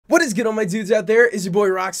What is good, all my dudes out there? It's your boy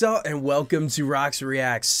Roxalt, and welcome to Rox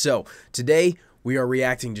Reacts. So, today we are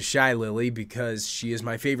reacting to Shylily because she is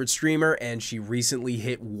my favorite streamer and she recently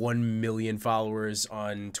hit 1 million followers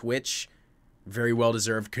on Twitch. Very well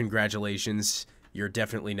deserved. Congratulations. You're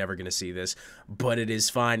definitely never going to see this, but it is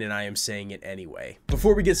fine and I am saying it anyway.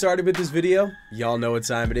 Before we get started with this video, y'all know what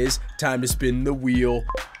time it is. Time to spin the wheel.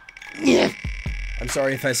 I'm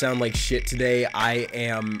sorry if I sound like shit today. I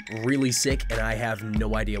am really sick and I have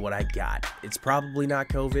no idea what I got. It's probably not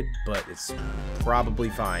COVID, but it's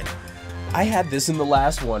probably fine. I had this in the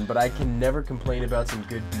last one, but I can never complain about some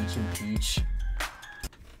good beach and peach.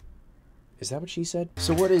 Is that what she said?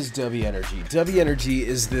 So what is Dubby Energy? Dubby Energy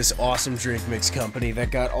is this awesome drink mix company that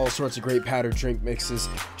got all sorts of great powdered drink mixes,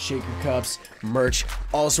 shaker cups, merch,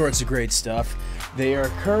 all sorts of great stuff. They are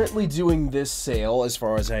currently doing this sale, as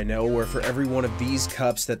far as I know, where for every one of these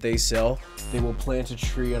cups that they sell, they will plant a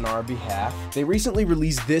tree on our behalf. They recently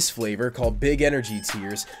released this flavor called Big Energy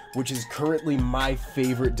Tears, which is currently my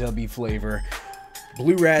favorite Dubby flavor.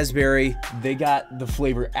 Blue raspberry, they got the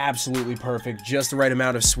flavor absolutely perfect, just the right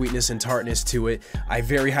amount of sweetness and tartness to it. I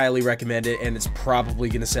very highly recommend it, and it's probably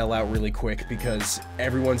going to sell out really quick because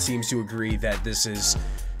everyone seems to agree that this is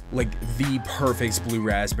like the perfect blue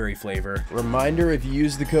raspberry flavor. Reminder, if you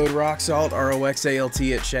use the code ROXALT,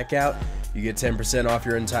 R-O-X-A-L-T at checkout, you get 10% off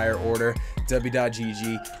your entire order.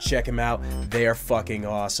 Dubby.gg, check them out. They are fucking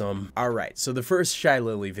awesome. Alright, so the first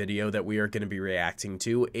Shylily video that we are going to be reacting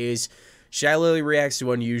to is Shylily reacts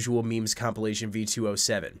to unusual memes compilation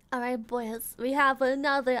V207. Alright, boys, we have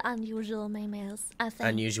another unusual memes, I think.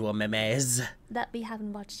 Unusual memes. That we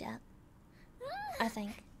haven't watched yet. I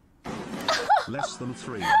think. Less than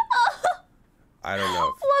 3. I don't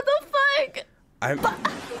know. What the fuck?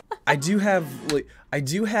 I do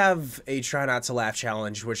have a try not to laugh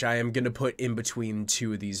challenge, which I am gonna put in between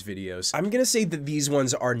two of these videos. I'm gonna say that these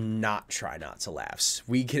ones are not try not to laughs.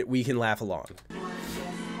 We can laugh along.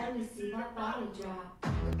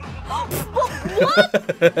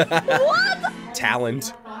 What?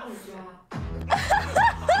 Talent.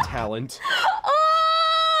 Talent.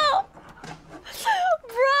 Oh!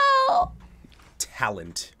 Bro!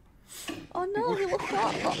 Talent. Oh no, he will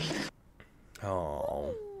fall.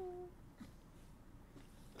 Oh.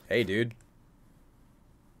 Hey, dude.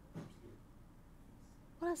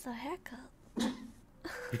 What is a haircut?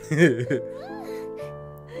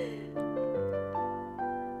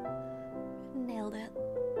 Nailed it.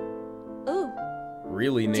 Ooh.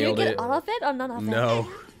 Really nailed it. Did you get all of it or none of it? No.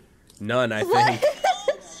 None, I think.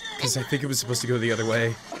 Because I think it was supposed to go the other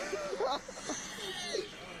way.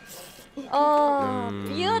 Oh,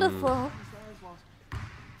 beautiful.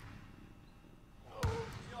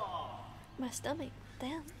 My stomach,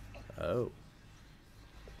 damn. Oh.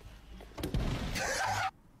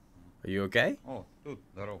 Are you okay? Oh,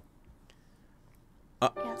 나로.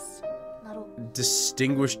 Yes, 나로.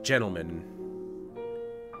 Distinguished gentleman.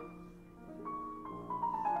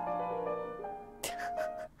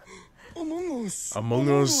 Among Us.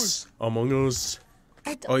 Among Us.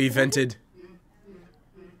 Oh, he vented.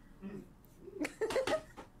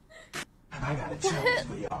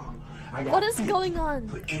 What is going on?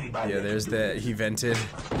 Yeah, there's that. He vented.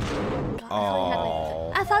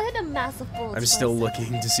 God, I thought it had a massive bullet. I'm still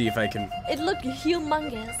looking to see if I can. It looked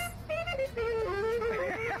humongous.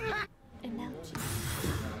 And now,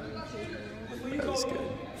 That was good.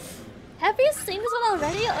 have you seen this one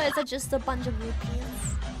already, or is it just a bunch of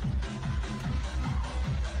repeats?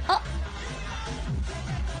 Oh.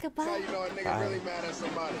 Goodbye. That's how you know a nigga really mad at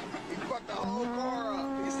somebody. He fucked the whole car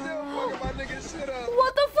up. He still fucking my nigga shit up.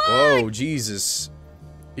 What the fuck? Whoa, Jesus.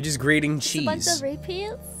 You're just grating cheese. A bunch of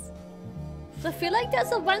repeats? I feel like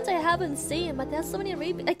there's a bunch I haven't seen, but there's so many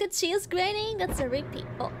repeats. Like the cheese grating, that's a repeat.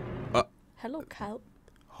 Oh. Hello, cow.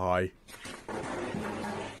 Hi.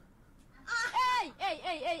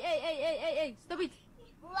 Hey, stop it.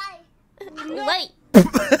 Wait.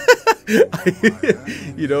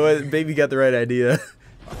 You know what? Baby got the right idea.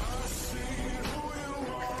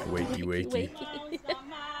 Wakey, wakey.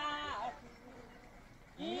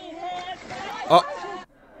 Oh!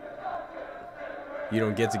 You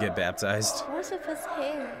don't get to get baptized. What's with his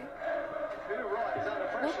hair?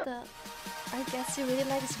 What the? I guess he really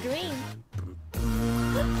likes green.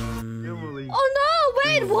 Oh no!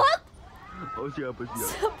 Wait, what?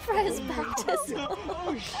 Surprise baptism.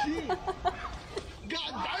 Oh shit. God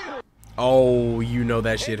damn. Oh, you know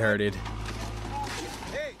that shit hurted.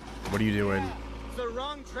 Hey, What are you doing? it's the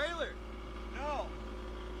wrong trailer. No.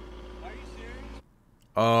 Are you serious?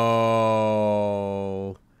 Oh.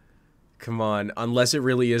 Come on. Unless it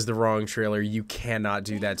really is the wrong trailer, you cannot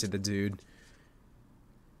do that to the dude.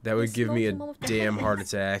 That would give me a Smoke him off the damn head. heart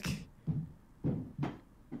attack.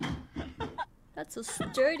 That's a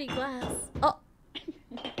sturdy glass. Oh.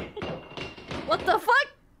 What the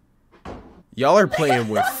fuck? Y'all are playing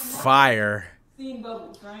with fire. Seeing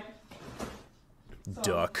bubbles, right? So,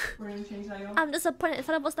 Duck. we're gonna change that, y'all? I'm disappointed. I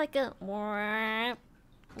thought it was like a. Wow.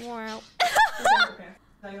 Okay.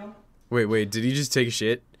 That, y'all? Wait, did he just take a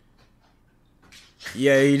shit?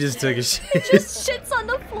 Yeah, he just took a shit. Just shits on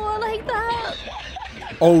the floor like that.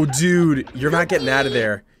 Oh, dude, you're not getting out of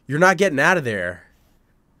there. You're not getting out of there.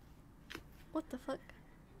 What the fuck?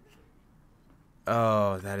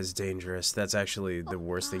 Oh, that is dangerous. That's actually the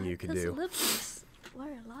worst thing you could His do. lips are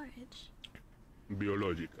very large.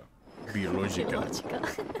 Biologica. Biologica.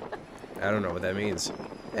 Logica. I don't know what that means.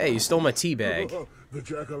 Hey, you stole my tea bag. The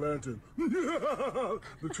jack-o'-lantern.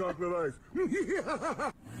 The chocolate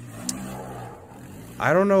ice.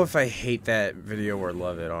 I don't know if I hate that video or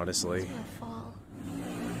love it, honestly. Gonna fall.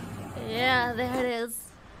 Yeah, there it is.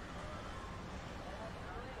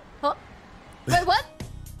 Oh. Wait, what?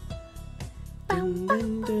 Dun,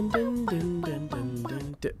 dun, dun, dun, dun, dun, dun,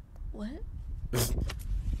 dun, dun. What?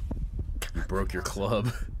 You broke your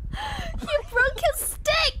club. You broke his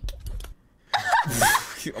stick!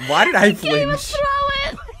 Why did I Can't even flinch?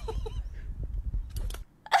 throw it!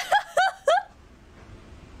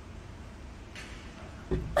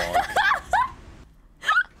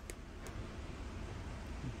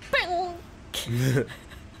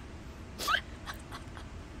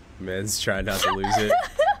 Man's trying not to lose it.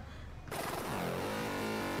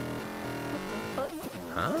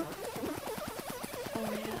 Huh?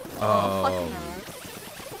 Oh.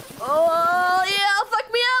 Oh, yeah,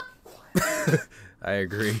 fuck me up! I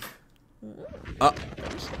agree. Oh,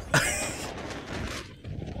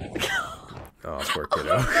 poor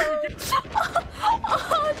kiddo.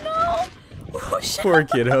 Oh no! Oh shit! Poor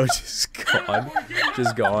kiddo, just gone.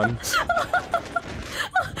 Just gone.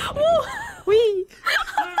 Wee.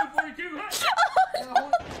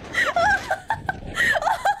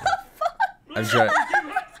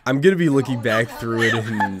 I'm gonna be looking back through it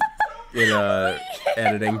in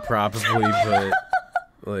editing probably, but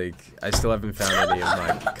like I still haven't found any of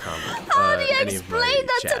my How do you any of my explain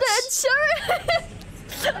that chats. to the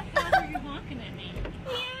insurance? Why are you honking at me?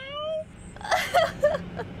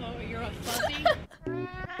 Oh, you're a fuzzy? Don't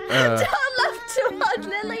laugh too hard,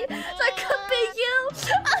 Lily. That could be you.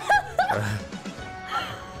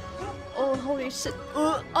 Oh, holy shit.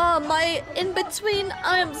 Oh, my in-between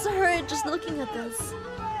arms hurt just looking at this.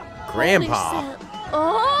 Grandpa. Holy shit.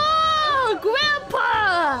 Oh,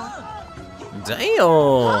 Grandpa! Damn.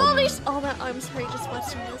 Holy sh- Oh, my arms hurt just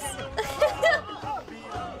watching this.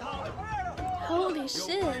 Holy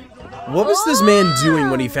shit. What was this man doing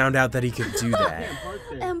when he found out that he could do that?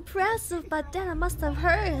 Impressive, but then I must have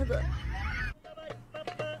heard.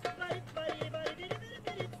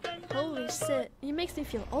 Holy shit, he makes me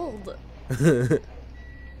feel old.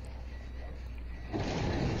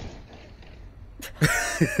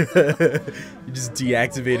 You just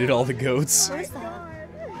deactivated all the goats. Where's that?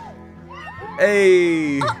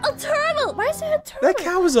 Hey, A turtle! Why is there a turtle? that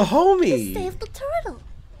cow was a homie. Save the turtle.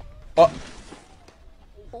 Oh,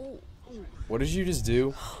 Oh. what did you just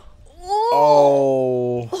do?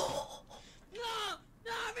 Oh.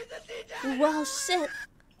 Well, shit.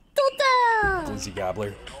 Tuta! Dizzy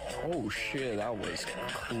Gobbler. Oh shit, that was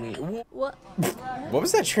clean. What? What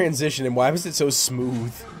was that transition and why was it so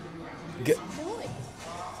smooth? G-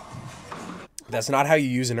 That's not how you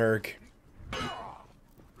use an erg.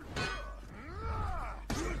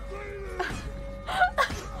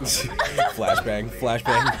 Flashbang,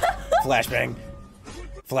 flashbang, flashbang,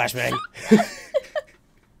 flashbang.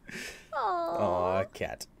 Aw,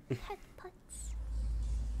 cat. Headbutts.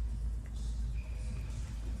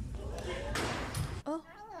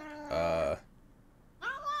 Oh.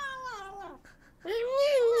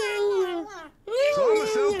 I'ma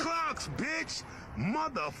sell clocks, bitch.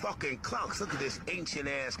 Motherfucking clocks. Look at this ancient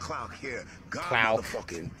ass clock here. God Clock.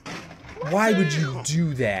 motherfucking. Why would you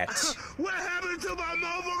do that? What happened to my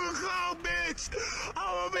motherfucking clock, bitch?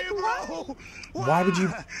 I'ma be broke. Why would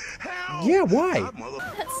you- Help. Yeah, why? God,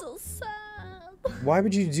 mother- That's so sad. Why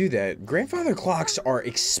would you do that? Grandfather clocks are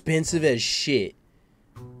expensive as shit.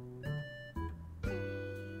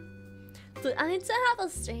 Dude, I need to have a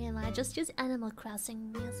stream. I just use Animal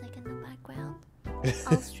Crossing music in the background.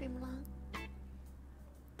 I'll stream along.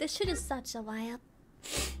 This shit is such a vibe.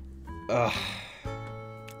 Ugh.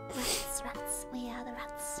 Rats, rats, we are the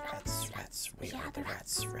rats. Rats, Rats, we are the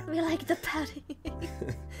rats. rats. We like the patty.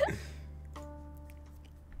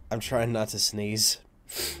 I'm trying not to sneeze.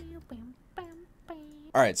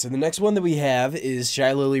 Alright, so the next one that we have is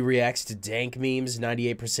Shylily reacts to dank memes,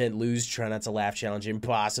 98% lose, try not to laugh challenge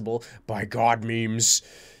impossible, by God memes.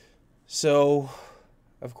 So,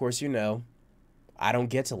 of course you know, I don't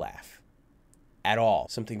get to laugh. At all.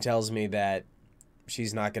 Something tells me that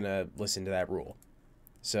she's not gonna listen to that rule.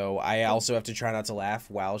 So I also have to try not to laugh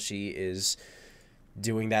while she is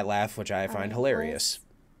doing that laugh, which I find hilarious.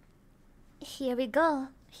 Here we go.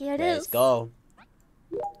 Here it Let's is. go.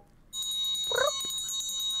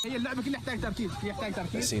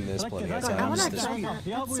 I've seen this plenty of I wanna times. try that.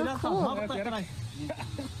 That's so cool.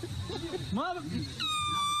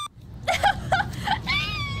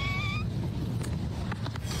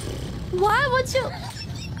 Why would you?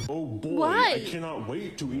 Oh boy, Why? I cannot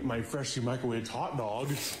wait to eat my freshly microwaved hot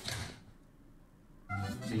dog.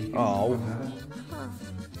 Oh.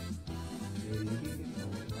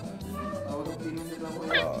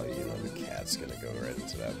 Oh, you know the cat's gonna go right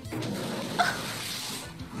into that.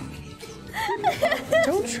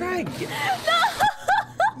 Don't try again.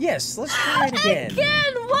 Yes, let's try it again.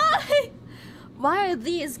 Again, why? Why are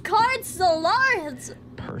these cards so large?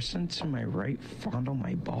 Person to my right fondle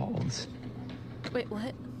my balls. Wait,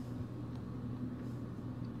 what?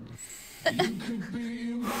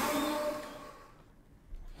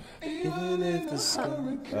 Even if the sky...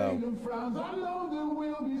 Oh.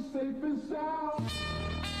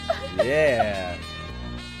 Yeah.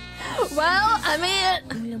 Well, I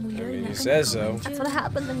mean, He says so. that's what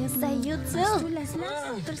happens when you say you too.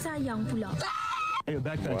 Hey, your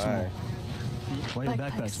backpack's Why? Why your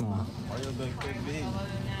backpack's small?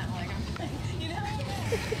 You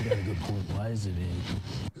got a good point. Why is it big?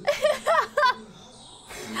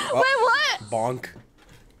 Oh, Wait, what? bonk.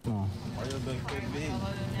 Oh.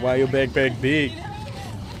 Why your backpack big?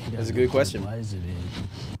 That's a good question. Why is it big?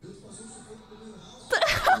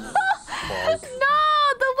 Bonk. No,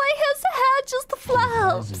 the way his head just Why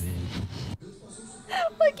flaps. is it big?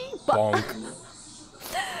 Fucking Bonk.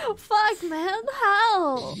 Fuck, man,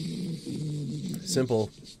 how? Simple.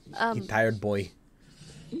 Tired boy.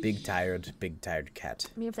 Big tired cat.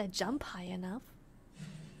 I mean, if they jump high enough.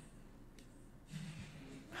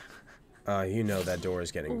 You know that door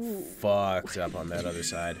is getting fucked up on that other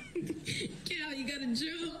side. Cal, you gotta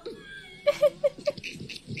jump.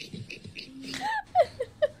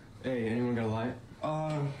 Hey, anyone got a light?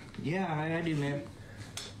 Yeah, I do, man.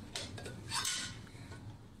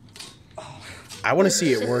 I want to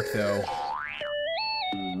see it work though.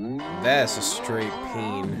 That's a straight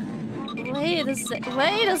pain. Wait a second.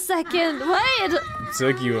 Wait. It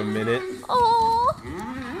took you a minute. Oh.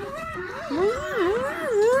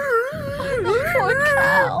 Poor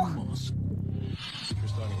cow.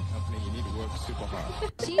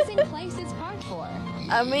 Choosing place is hard for.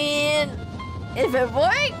 I mean, if it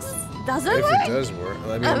works, does it If work? it does work,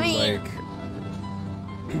 I mean,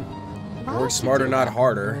 Why work would smarter, you do not that?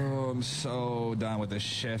 harder. Oh, I'm so done with the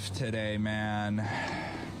shift today, man.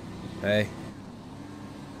 Hey.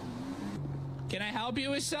 Can I help you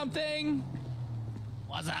with something?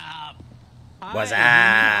 What's up? What's up?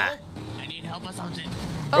 I need help with something.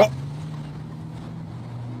 Oh.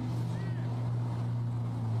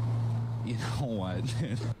 You know what?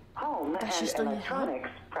 Home Does she and still need electronics,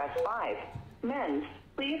 press 5. Men's,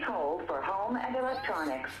 please hold for home and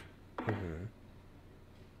electronics. I've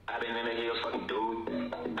been in the hills fucking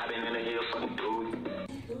dude. I've been in the hills fucking dude.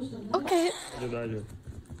 Okay. Did I do?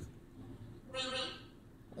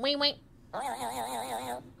 Wait.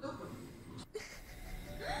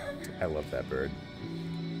 I love that bird.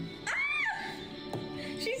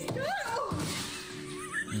 She's no.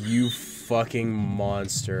 You fucking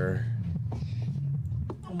monster.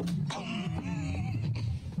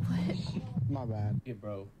 My bad. Hey,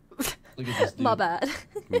 bro. Look at this dude. My bad.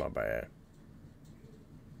 My bad.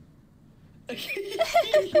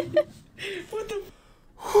 What the?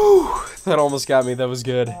 Whew, that almost got me. That was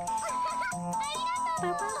good.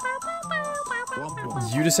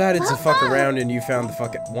 You decided to fuck around and you found the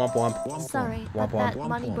fucking womp womp. Sorry, Womp but that womp.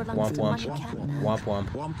 money belongs Womp to the womp. money cat. Womp womp.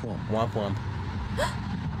 Womp womp.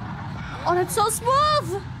 Oh, that's so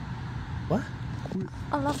smooth! What?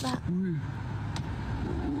 I love that.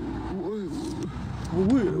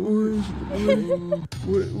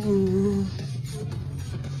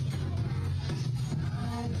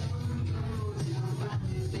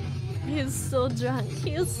 He is so drunk.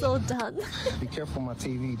 He is so done. Be careful my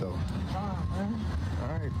TV, though.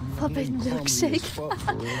 Alright. Puppet milkshake.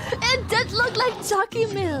 It did look like chalky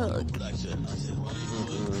milk.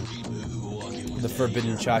 The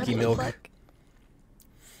forbidden chalky milk. Fuck.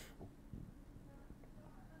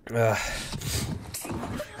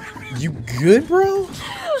 You good, bro?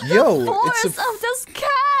 Yo, Force it's a of this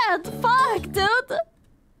cat. Fuck, dude.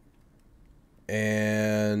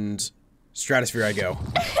 And Stratosphere I go.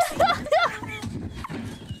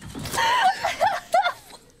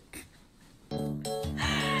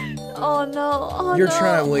 Oh no, oh You're no.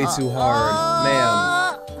 trying way too hard,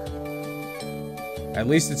 ma'am. At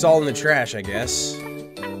least it's all in the trash, I guess.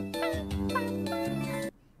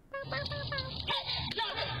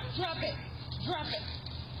 Drop it! Drop it!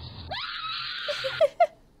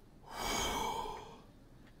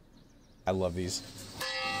 I love these.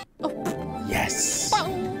 Yes!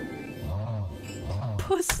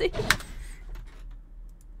 Pussy.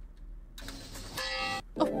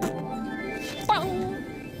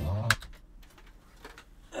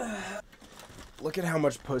 Look at how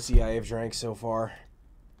much pussy I have drank so far.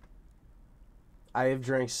 I have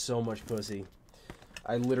drank so much pussy.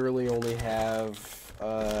 I literally only have,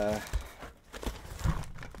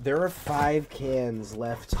 there are 5 cans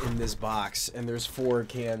left in this box, and there's 4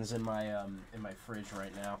 cans in my fridge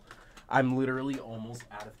right now. I'm literally almost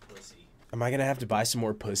out of pussy. Am I gonna have to buy some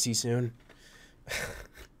more pussy soon?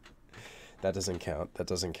 That doesn't count. That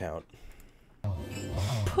doesn't count.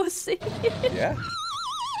 Pussy. Yeah.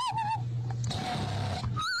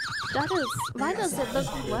 That is. Why does it look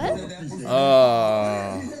what? He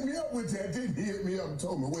hit me up with that, didn't he? Hit me up and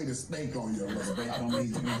told me, wait a snake on your mother, baby. I don't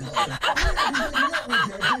need to be He hit me up with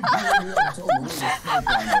that, didn't he? Hit me up and told me, wait a snake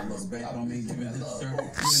on your mother, baby. I don't need to be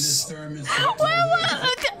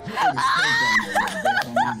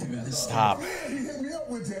Stop. He hit me up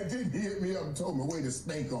with that, didn't he? Hit me up and told me, wait a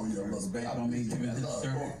snake on your mother, baby. I don't need to be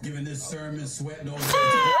giving this sermon, sweating over.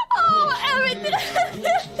 Oh, everything.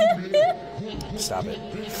 Stop it.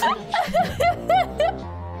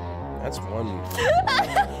 That's one.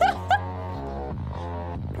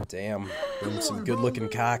 Damn. Been some good looking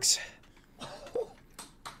cocks.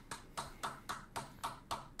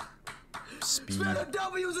 Speed.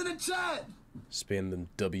 W's in the chat. Spin them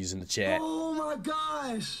W's in the chat. Oh my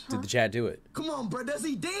gosh. Did the chat do it? Come on, bro. Does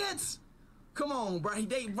he dance? Come on, bro.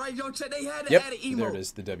 They right your chat. They had to Yep. add an emote. There it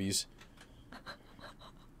is. The W's.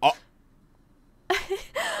 Oh.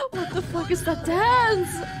 What the fuck is that dance?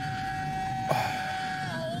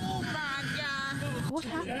 Oh my god. What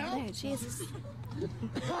happened there? Jesus.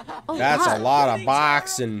 Oh, That's God. a lot of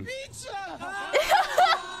boxing.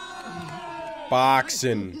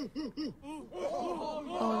 Boxing.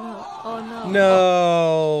 Oh no.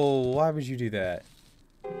 No. Why would you do that?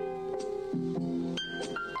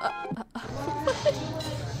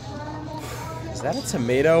 Is that a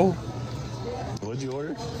tomato? What'd you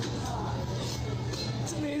order?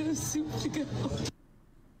 Tomato soup to go.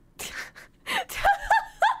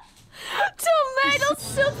 Tomato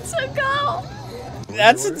soup to go.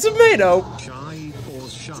 That's a tomato. Shy or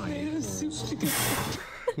shy? Tomato soup to go.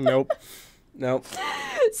 Nope. Nope.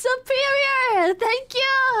 Superior. Thank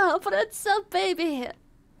you for that sub, baby.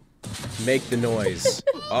 Make the noise.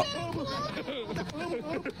 Oh.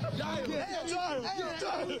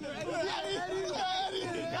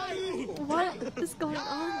 What is going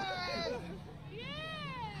on?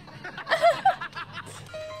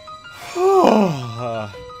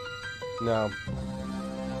 No.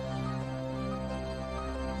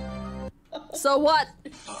 So what?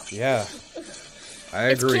 Yeah. I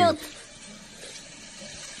agree. It's cute.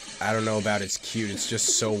 I don't know about it's cute. It's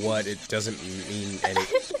just so what? It doesn't mean any.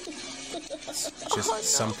 It's just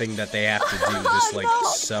something that they have to do. Just like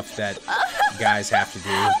stuff that guys have to do.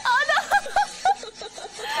 Oh no!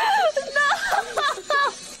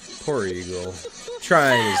 Poor Eagle.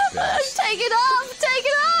 Trying his best. Take it off! Take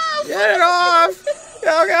it off! Get it off!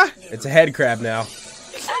 Oh god! It's a head crab now.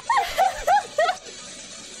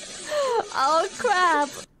 Oh crap!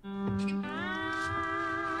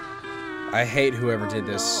 I hate whoever did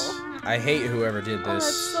this. I hate whoever did Oh, that's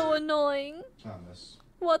this. so annoying.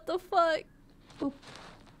 What the fuck?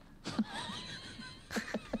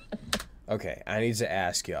 Okay, I need to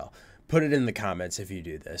ask y'all. Put it in the comments if you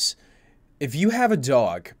do this. If you have a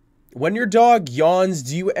dog, when your dog yawns,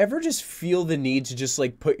 do you ever just feel the need to just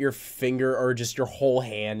like put your finger or just your whole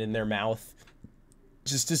hand in their mouth?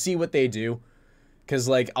 Just to see what they do? Because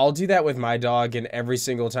like, I'll do that with my dog, and every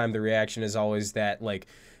single time the reaction is always that like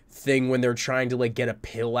thing when they're trying to like get a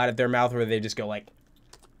pill out of their mouth where they just go like...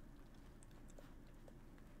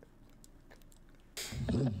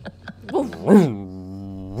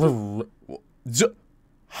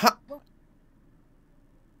 Ha.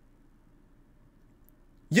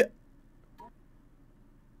 Yeah.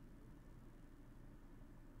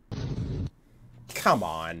 Come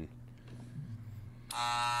on.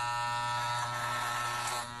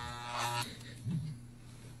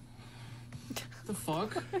 The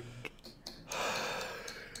fuck?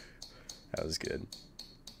 That was good.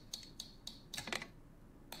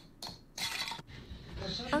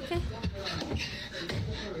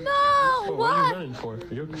 running for?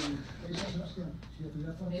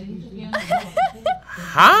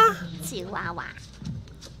 Huh? Chihuahua.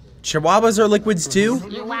 Chihuahuas are liquids too?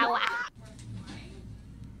 Chihuahua.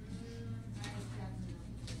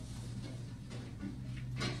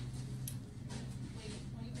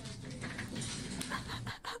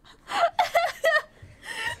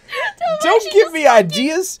 Don't give me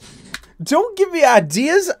ideas. Don't give me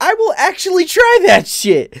ideas. I will actually try that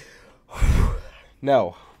shit.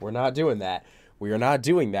 No, we're not doing that. We are not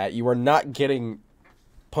doing that. You are not getting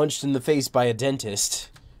punched in the face by a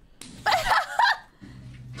dentist.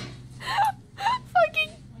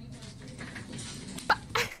 Fucking.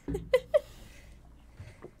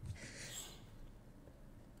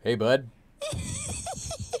 Hey, bud.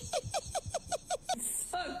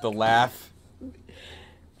 The laugh.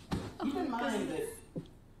 Keep in mind that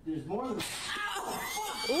there's more than.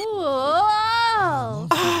 Ooh.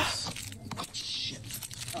 Shit.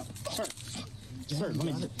 Oh, sir. Sir, let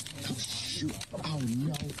me. Oh, shoot. Oh,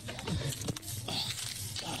 no. Oh,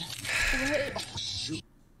 God. Wait. Oh, shoot.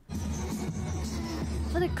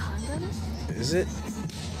 Is that a condom? Is it?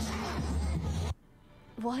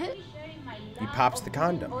 What? He pops the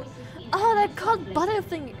condom. Oh, that called butter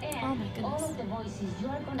thing. Oh my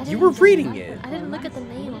goodness. You were reading it. I didn't look at the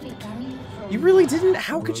name of the candy. You really didn't?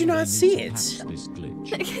 How could you not see it?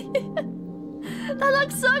 That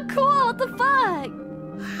looks so cool. What the fuck?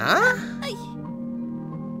 Huh?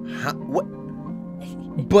 Huh? What?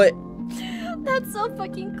 But... That's so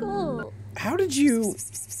fucking cool. How did you...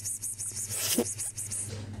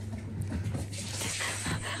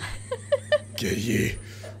 Gay,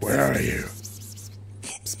 where are you?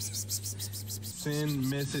 Send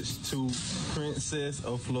message to Princess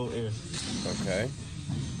of Flow Air. Okay.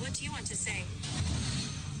 What do you want to say?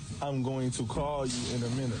 I'm going to call you in a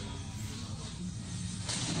minute.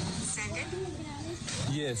 Send it?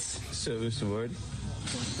 Yes, so it's the word.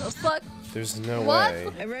 What the fuck? There's no What?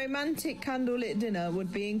 way. A romantic candlelit dinner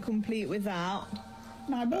would be incomplete without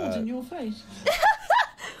my balls in your face.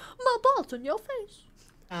 My balls in your face.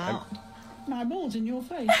 My balls in your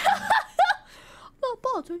face. My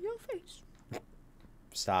balls in your face.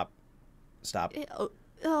 Stop. Stop.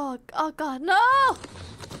 Oh God, no!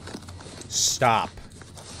 Stop.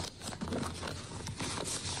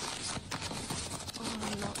 Oh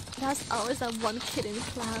no. That's always that one kid in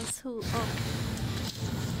class who,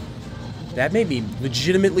 That made me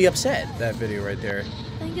legitimately upset, that video right there.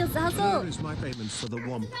 Thank you, Zazzle. Here is my payment for the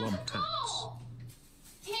Womp Womp tax.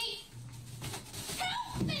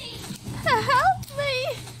 Help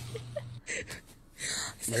me!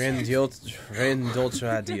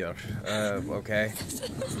 Rendolce Dior. Okay.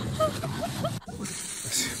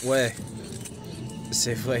 Ouais.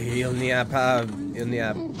 C'est vrai, il n'y a pas rien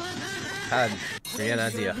à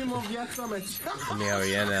dire. Il n'y a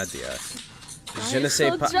rien à dire. Je ne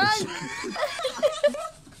sais pas.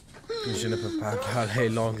 Je ne peux pas parler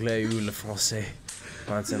l'anglais ou le français.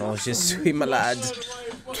 Maintenant, je suis malade.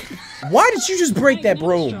 Why did you just break that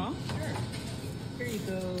broom? Here you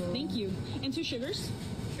go. Thank you. And 2 sugars?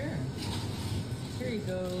 Sure. Here you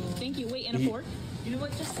go. Thank you. Wait, and a fork? You know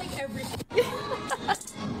what? Just take everything.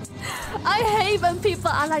 I hate when people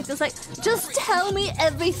are like this, like, just tell me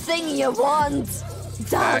everything you want.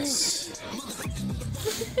 Done.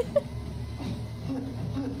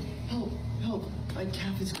 Help. My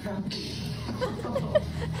calf is cramping.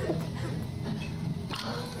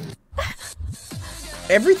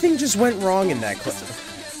 Everything just went wrong in that clip.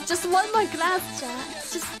 Just one more glass, chat.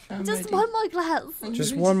 Just one more glass.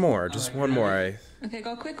 Just one more. Just one more. Okay,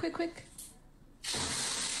 go quick.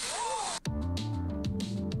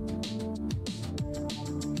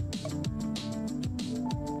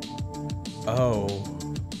 Oh.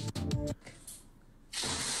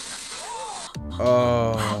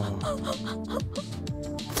 Oh.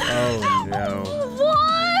 Oh no. What?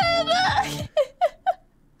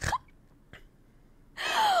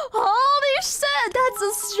 Holy shit, that's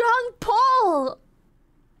a strong pull.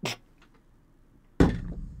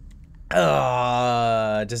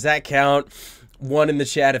 Does that count? One in the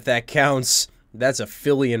chat if that counts. That's a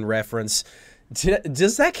Fillion reference.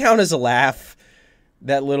 Does that count as a laugh?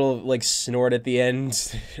 That little, like, snort at the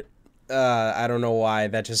end? I don't know why.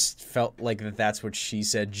 That just felt like that's what she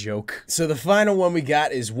said joke. So the final one we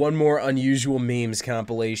got is one more unusual memes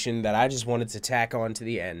compilation that I just wanted to tack on to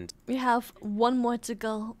the end. We have one more to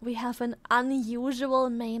go. We have an unusual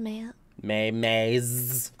meme.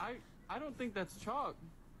 Memes. I don't think that's chalk.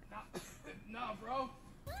 Nah, bro.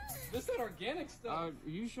 This is organic stuff. Are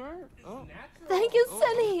you sure? Oh. Thank you,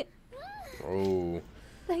 Sunny. Oh.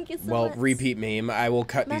 Thank you so well, much. repeat meme. I will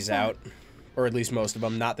cut these out. Or at least most of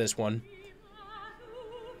them, not this one.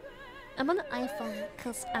 I'm on an iPhone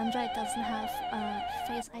because Android doesn't have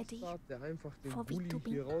Face ID. Der einfach den For Bulli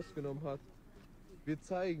VTubing. hier rausgenommen hat. Wir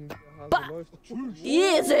zeigen, der Hase läuft.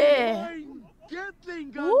 Easy!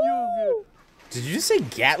 Gatling gun, Junge! Did you just say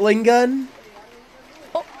Gatling gun?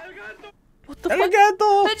 Oh. What the fuck?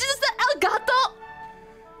 Elgato! Did you just say Elgato?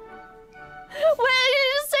 Wait, did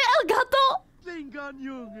you just say Elgato? Gatling gun,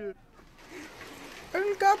 Junge!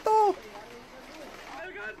 Elgato!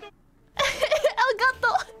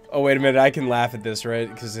 Elgato! Oh, wait a minute. I can laugh at this,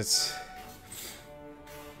 right? Because it's...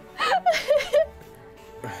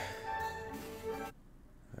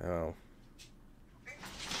 Oh.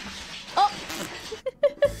 Oh!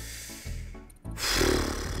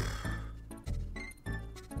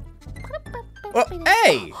 Well,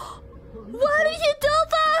 hey! Why did you do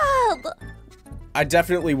that? I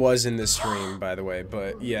definitely was in this stream, by the way,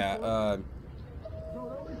 but yeah,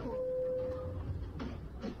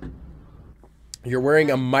 you're wearing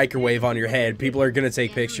a microwave on your head. People are gonna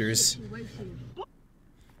take pictures.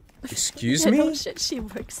 Excuse me? Oh shit, she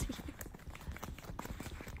works here.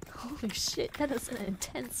 Holy shit, that is an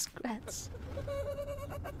intense scratch.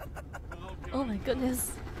 Oh my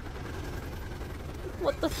goodness.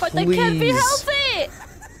 What the fuck? That can't be healthy!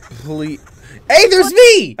 Please. Hey, there's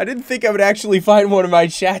me! I didn't think I would actually find one of my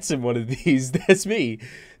chats in one of these. That's me.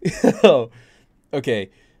 Oh. Okay.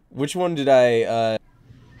 Which one did I,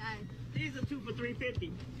 These are 2 for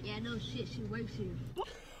 $3.50. Yeah, no shit, she works here.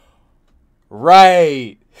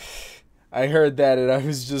 Right! I heard that and I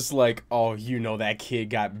was just like, oh, you know that kid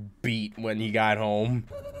got beat when he got home.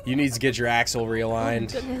 You need to get your axle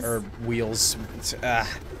realigned. Oh, or wheels.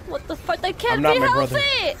 What the fuck? That can't I'm not be my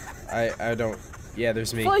healthy! brother. I don't. Yeah,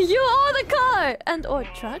 there's me. For you or the car! And or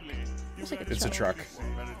truck? It's like It's a truck.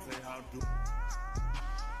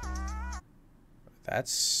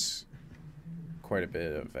 That's quite a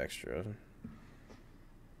bit of extra.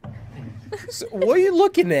 So, what are you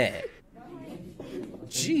looking at?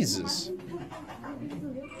 Jesus.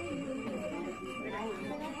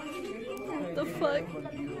 What the fuck?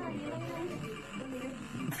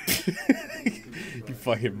 You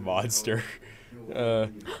fucking monster.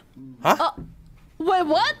 Huh? Wait,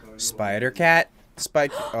 what? Spider cat?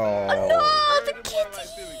 Spike. Oh. No, the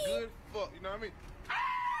kitty!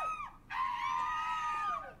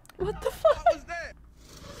 What the fuck?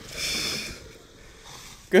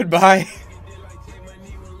 Goodbye.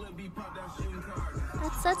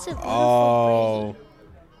 That's such a beautiful Oh.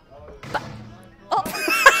 Oh.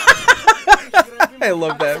 I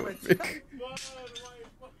love that.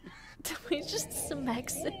 Did we just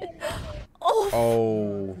smack it? Oh.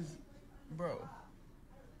 Oh. Bro,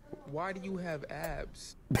 why do you have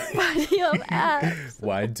abs? Why do you have abs?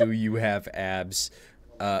 Why do you have abs?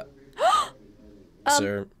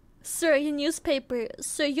 Sir. Sir, your newspaper.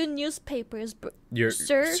 Sir, your newspapers.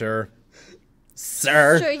 Sir.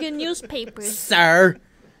 Sir, your newspapers. Sir.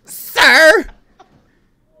 Sir.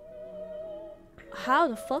 How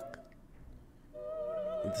the fuck?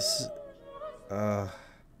 This is.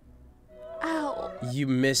 Ow. You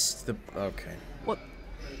missed the. Okay. What?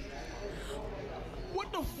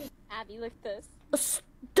 What the f? Abby, look this.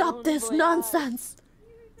 Stop this nonsense.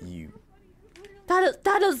 You. That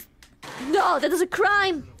is. No, that is a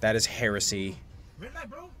crime. That is heresy.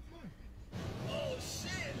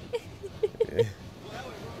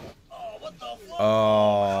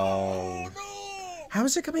 Oh. How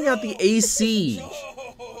is it coming out the AC?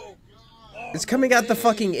 It's coming out the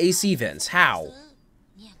fucking AC vents. How?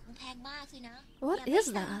 What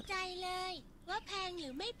is that?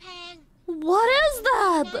 What is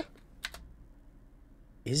that?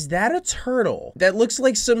 Is that a turtle? That looks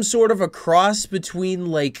like some sort of a cross between,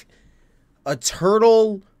 like, a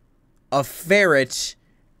turtle, a ferret,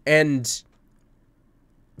 and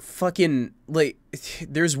fucking, like,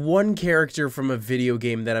 there's one character from a video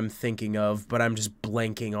game that I'm thinking of, but I'm just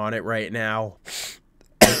blanking on it right now.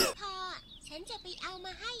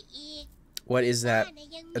 What is that?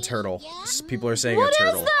 A turtle. People are saying a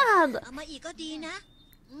turtle. What is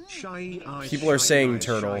that? People are saying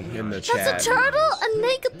turtle in the chat. That's a turtle? A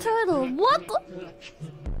naked turtle? What?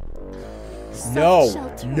 No.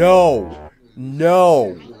 No.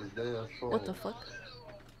 No. What the fuck?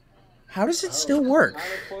 How does it still work?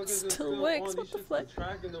 Still works. What the fuck?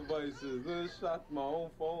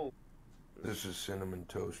 This is Cinnamon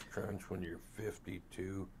Toast Crunch when you're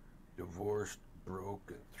 52, divorced, broke,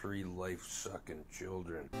 and 3 life-sucking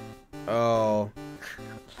children. Oh.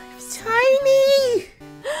 Tiny!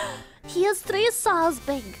 He is 3 sauce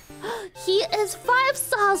big. He is 5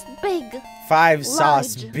 sauce big. 5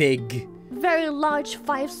 sauce big. Very large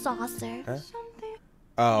 5 saucer. Huh?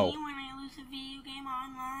 Oh. You wanna lose a video game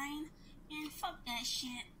online? And fuck that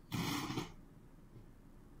shit.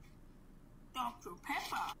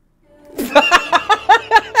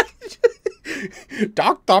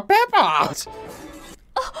 Dr. Pepper!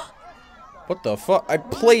 What the fuck? I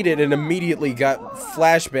played it and immediately got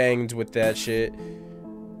flashbanged with that shit.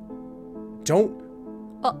 Don't...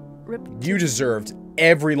 Rip. You deserved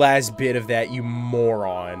every last bit of that, you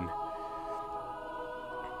moron.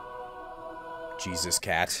 Jesus,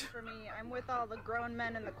 cat. For me, I'm with all the grown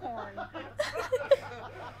men in the corn.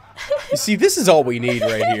 You see, this is all we need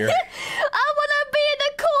right here. I want to be in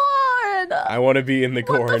the corn! I want to be in the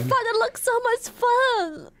corn. What the fuck? It looks so much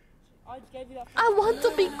fun! I want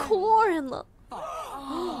to be corn!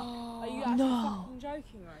 Are you actually fucking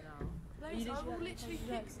joking right now? I will literally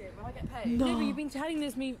fix it when I get paid. No. No, but you've been telling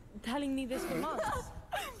me this for months.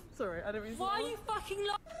 Sorry, I don't mean to. Why are you fucking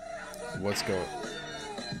lying? What's going...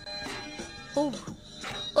 Oh.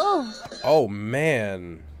 Oh. Oh,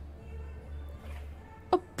 man.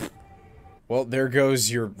 Well, there goes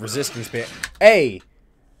your resistance band. Hey!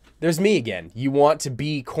 There's me again. You want to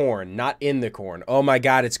be corn, not in the corn. Oh my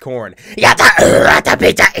god, it's corn.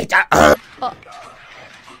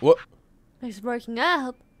 What? He's breaking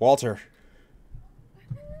up. Walter.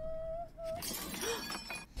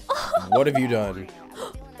 What have you done?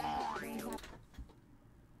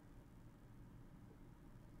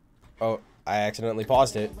 Oh, I accidentally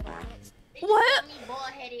paused it. What?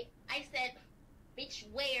 Bald-headed. I said, bitch,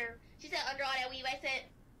 where? She said, under all that weave. I said,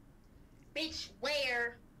 bitch,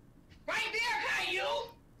 where? Right there,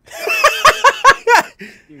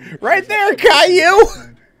 Caillou! Right there, Caillou!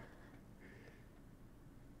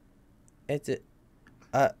 It's it.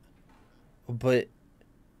 But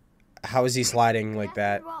how is he sliding like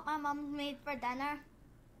that? What my mum made for dinner?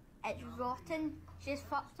 It's rotten. She's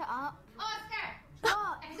fucked it up. Oscar!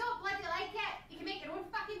 Stop! If you don't bloody like it, you can make your own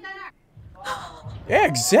fucking dinner. Yeah,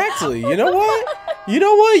 exactly. You know what? You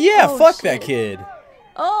know what? Yeah, Oh, fuck shit. that kid.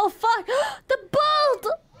 Oh, fuck! The boat!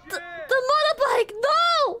 The motorbike!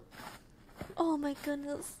 No! Oh my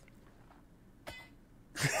goodness.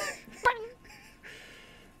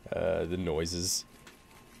 The noises.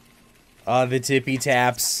 The tippy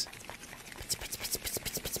taps.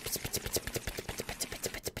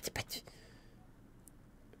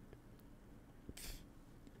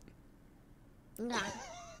 No.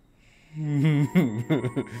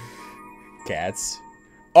 Cats.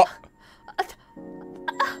 Oh!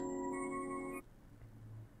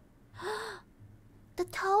 The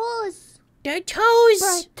toes! The toes!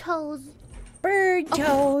 Bird toes. Bird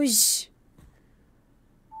toes.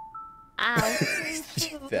 Ow.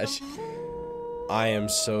 I am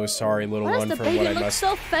so sorry, little Why one, does the for baby what I look must.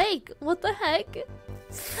 so fake? What the heck?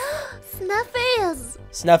 Snuffies!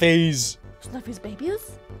 Snuffies. Snuffies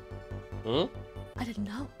babies? Hmm? I didn't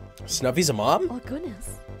know. Snuffy's a mom? Oh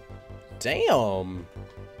goodness. Damn.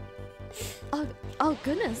 Oh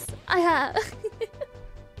goodness. I have.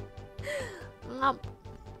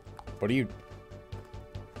 What are you?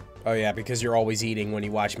 Oh yeah, because you're always eating when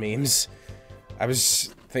you watch memes. I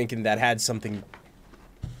was thinking that had something.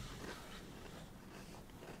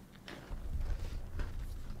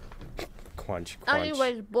 Quench, quench.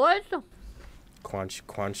 Anyways, boys. Quench,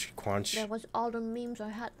 quench, quench. That was all the memes I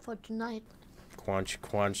had for tonight. Quench,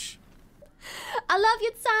 quench. I love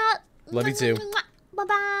you, Sal. Love you too.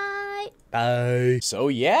 Bye-bye. Bye. So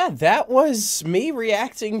yeah, that was me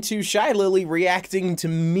reacting to Shylily reacting to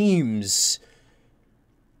memes.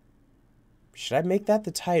 Should I make that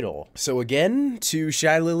the title? So again, to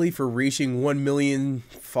Shylily for reaching 1 million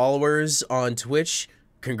followers on Twitch.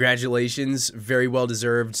 Congratulations, very well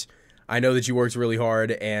deserved. I know that you worked really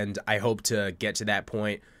hard, and I hope to get to that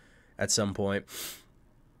point at some point.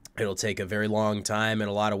 It'll take a very long time and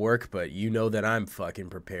a lot of work, but you know that I'm fucking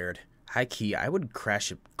prepared. High-key, I would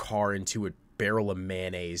crash a car into a barrel of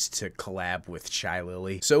mayonnaise to collab with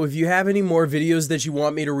Shylily. So if you have any more videos that you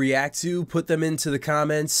want me to react to, put them into the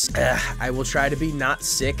comments. I will try to be not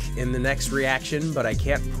sick in the next reaction, but I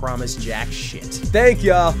can't promise jack shit. Thank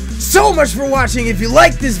y'all so much for watching. If you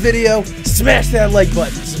like this video, smash that like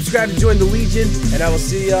button, subscribe to join the Legion, and I will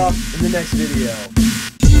see y'all in the next video.